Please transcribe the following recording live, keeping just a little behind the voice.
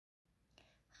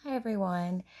Hi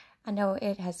everyone. I know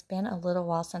it has been a little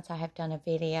while since I have done a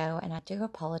video, and I do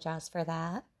apologize for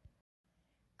that.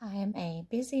 I am a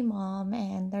busy mom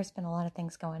and there's been a lot of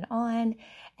things going on,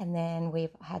 and then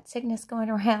we've had sickness going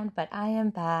around, but I am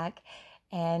back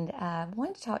and I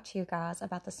wanted to talk to you guys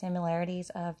about the similarities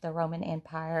of the Roman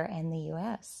Empire and the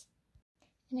US.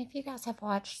 And if you guys have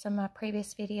watched some of my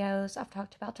previous videos, I've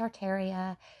talked about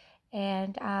Tartaria,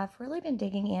 and I've really been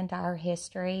digging into our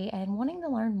history and wanting to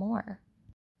learn more.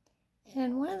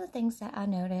 And one of the things that I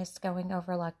noticed going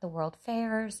over like the world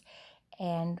fairs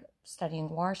and studying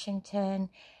Washington,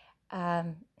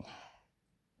 um,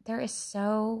 there is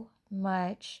so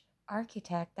much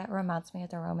architect that reminds me of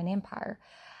the Roman Empire.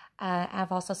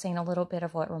 I've also seen a little bit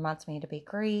of what reminds me to be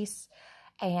Greece.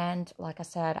 And like I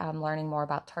said, I'm learning more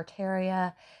about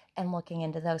Tartaria and looking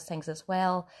into those things as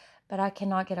well. But I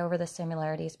cannot get over the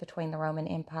similarities between the Roman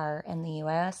Empire and the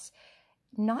US.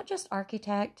 Not just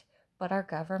architect, but our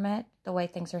government, the way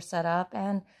things are set up,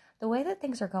 and the way that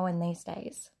things are going these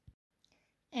days.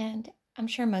 And I'm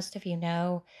sure most of you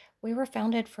know, we were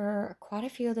founded for quite a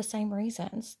few of the same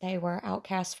reasons. They were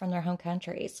outcasts from their home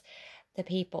countries, the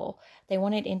people. They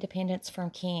wanted independence from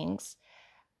kings.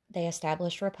 They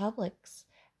established republics.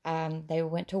 They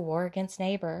went to war against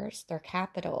neighbors, their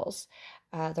capitals.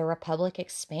 The republic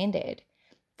expanded,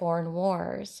 foreign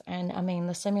wars. And I mean,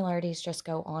 the similarities just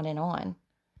go on and on.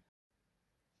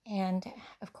 And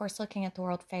of course, looking at the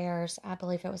world fairs, I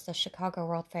believe it was the Chicago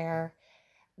World Fair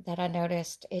that I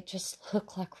noticed it just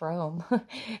looked like Rome.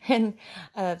 And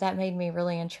that made me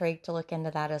really intrigued to look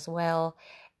into that as well.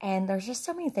 And there's just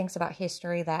so many things about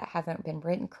history that haven't been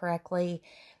written correctly,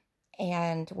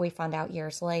 and we find out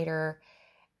years later.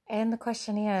 And the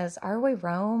question is, are we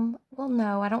Rome? Well,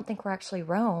 no, I don't think we're actually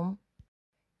Rome.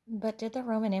 But did the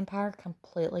Roman Empire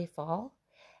completely fall?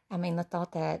 I mean, the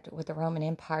thought that with the Roman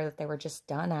Empire that they were just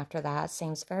done after that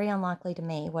seems very unlikely to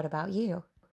me. What about you?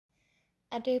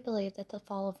 I do believe that the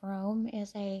fall of Rome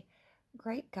is a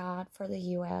great guide for the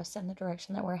U.S. and the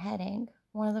direction that we're heading.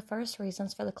 One of the first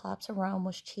reasons for the collapse of Rome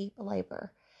was cheap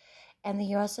labor, and the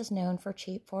U.S. is known for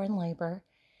cheap foreign labor.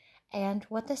 And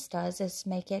what this does is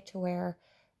make it to where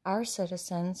our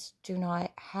citizens do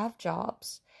not have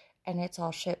jobs, and it's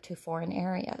all shipped to foreign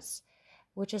areas,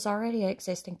 which is already an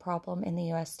existing problem in the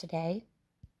U.S. today,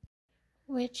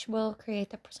 which will create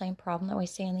the same problem that we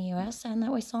see in the U.S. and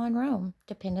that we saw in Rome,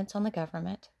 dependence on the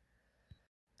government.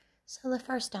 So the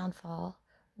first downfall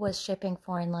was shipping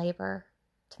foreign labor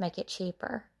to make it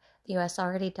cheaper. The U.S.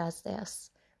 already does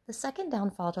this. The second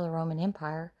downfall to the Roman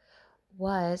Empire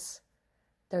was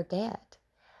their debt.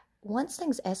 Once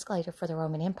things escalated for the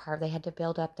Roman Empire, they had to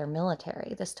build up their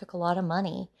military. This took a lot of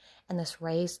money, and this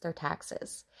raised their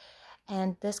taxes.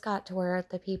 And this got to where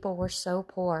the people were so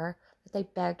poor that they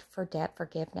begged for debt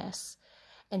forgiveness.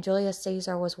 And Julius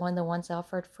Caesar was one of the ones that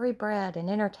offered free bread and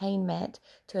entertainment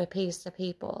to appease the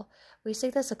people. We see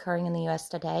this occurring in the U.S.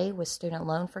 today with student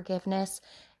loan forgiveness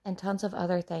and tons of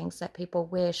other things that people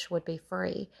wish would be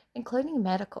free, including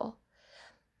medical.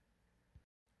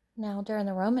 Now, during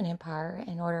the Roman Empire,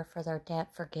 in order for their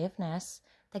debt forgiveness,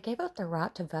 they gave up their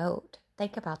right to vote.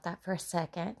 Think about that for a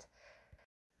second.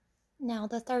 Now,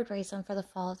 the third reason for the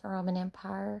fall of the Roman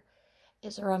Empire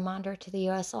is a reminder to the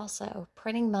U.S. also.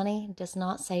 Printing money does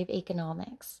not save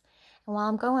economics. And while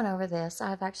I'm going over this,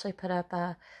 I've actually put up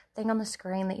a thing on the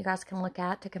screen that you guys can look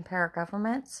at to compare our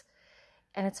governments.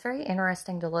 And it's very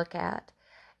interesting to look at.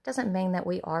 It doesn't mean that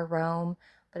we are Rome,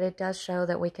 but it does show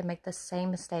that we can make the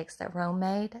same mistakes that Rome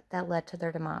made that led to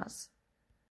their demise.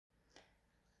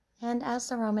 And as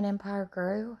the Roman Empire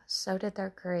grew, so did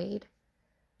their greed.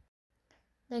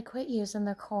 They quit using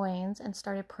their coins and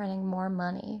started printing more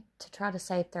money to try to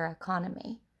save their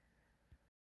economy.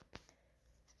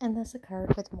 And this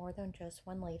occurred with more than just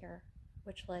one leader,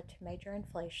 which led to major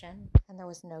inflation, and there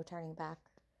was no turning back.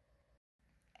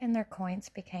 And their coins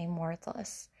became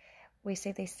worthless. We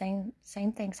see these same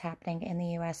things happening in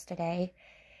the U.S. today,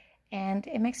 and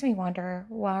it makes me wonder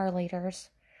why our leaders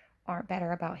aren't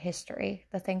better about history,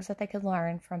 the things that they could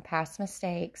learn from past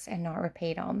mistakes and not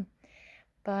repeat them.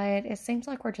 But it seems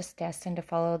like we're just destined to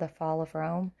follow the fall of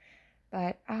Rome,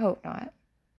 but I hope not.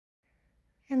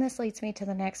 And this leads me to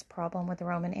the next problem with the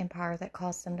Roman Empire that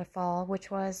caused them to fall,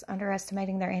 which was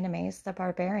underestimating their enemies, the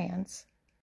barbarians.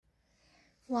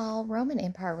 While Roman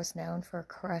Empire was known for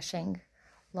crushing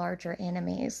larger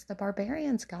enemies, the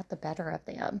barbarians got the better of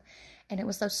them, and it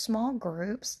was those small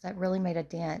groups that really made a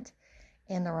dent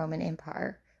in the Roman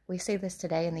Empire. We see this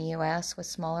today in the U.S. with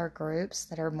smaller groups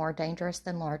that are more dangerous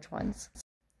than large ones.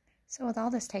 So with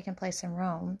all this taking place in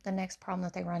Rome, the next problem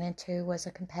that they run into was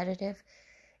a competitive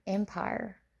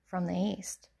empire from the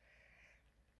east.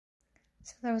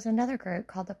 So there was another group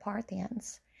called the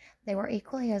Parthians. They were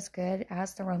equally as good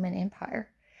as the Roman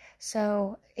Empire.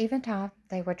 So even though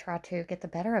they would try to get the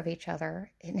better of each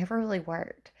other, it never really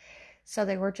worked. So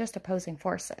they were just opposing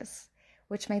forces,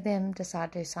 which made them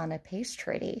decide to sign a peace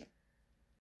treaty.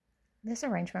 This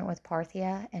arrangement with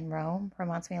Parthia and Rome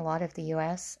reminds me a lot of the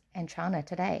US and China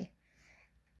today.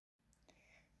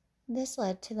 This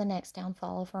led to the next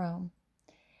downfall of Rome,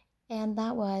 and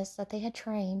that was that they had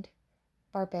trained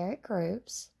barbaric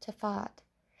groups to fight,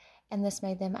 and this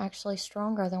made them actually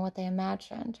stronger than what they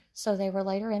imagined. So they were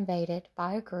later invaded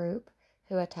by a group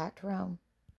who attacked Rome.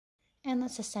 And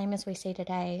that's the same as we see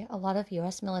today. A lot of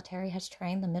US military has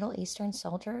trained the Middle Eastern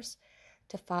soldiers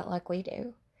to fight like we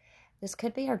do. This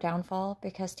could be our downfall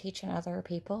because teaching other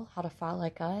people how to fight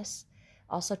like us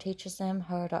also teaches them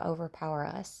how to overpower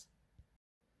us.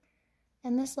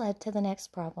 And this led to the next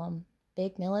problem.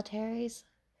 Big militaries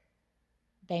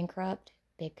bankrupt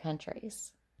big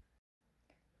countries.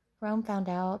 Rome found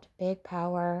out big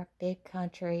power, big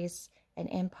countries, and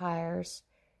empires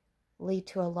lead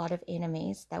to a lot of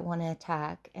enemies that want to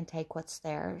attack and take what's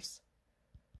theirs.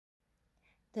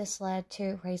 This led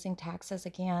to raising taxes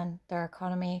again. Their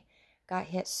economy got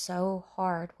hit so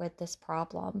hard with this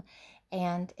problem,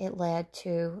 and it led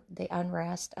to the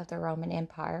unrest of the Roman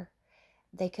Empire.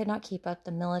 They could not keep up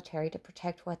the military to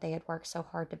protect what they had worked so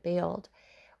hard to build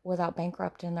without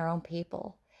bankrupting their own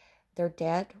people. Their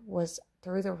debt was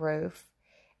through the roof,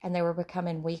 and they were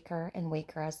becoming weaker and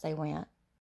weaker as they went.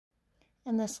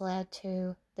 And this led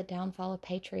to the downfall of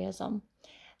patriotism.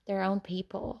 Their own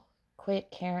people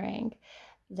quit caring.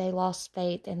 They lost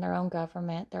faith in their own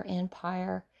government, their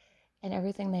empire, and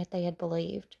everything that they had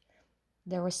believed.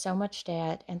 There was so much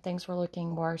debt, and things were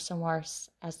looking worse and worse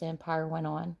as the empire went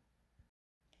on.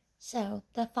 So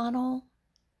the final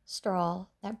straw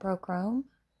that broke Rome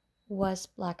was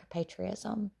lack of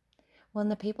patriotism. When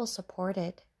the people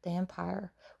supported the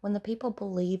empire, when the people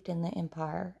believed in the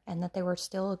empire and that they were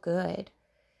still good,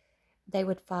 they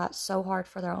would fight so hard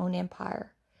for their own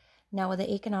empire. Now with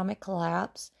the economic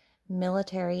collapse,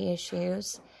 military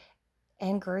issues,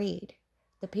 and greed,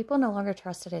 the people no longer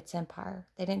trusted its empire.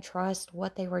 They didn't trust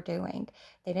what they were doing.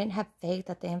 They didn't have faith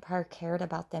that the empire cared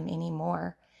about them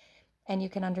anymore. And you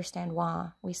can understand why.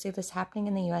 We see this happening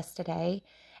in the U.S. today,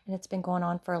 and it's been going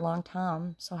on for a long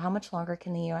time. So how much longer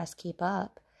can the U.S. keep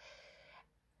up?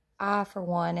 I, for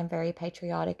one, am very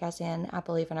patriotic, as in I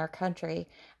believe in our country.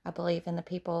 I believe in the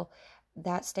people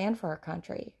that stand for our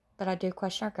country. But I do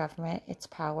question our government, its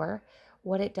power,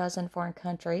 what it does in foreign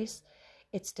countries,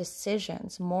 its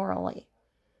decisions morally.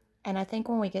 And I think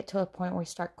when we get to a point where we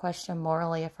start questioning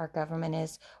morally if our government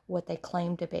is what they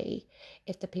claim to be,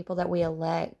 if the people that we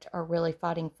elect are really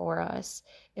fighting for us,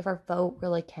 if our vote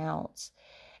really counts,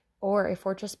 or if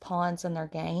we're just pawns in their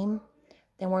game,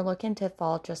 then we're looking to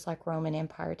fall just like Roman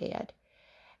Empire did.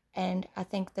 And I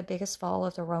think the biggest fall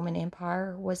of the Roman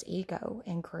Empire was ego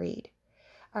and greed.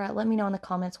 All right, let me know in the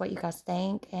comments what you guys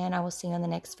think, and I will see you in the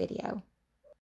next video.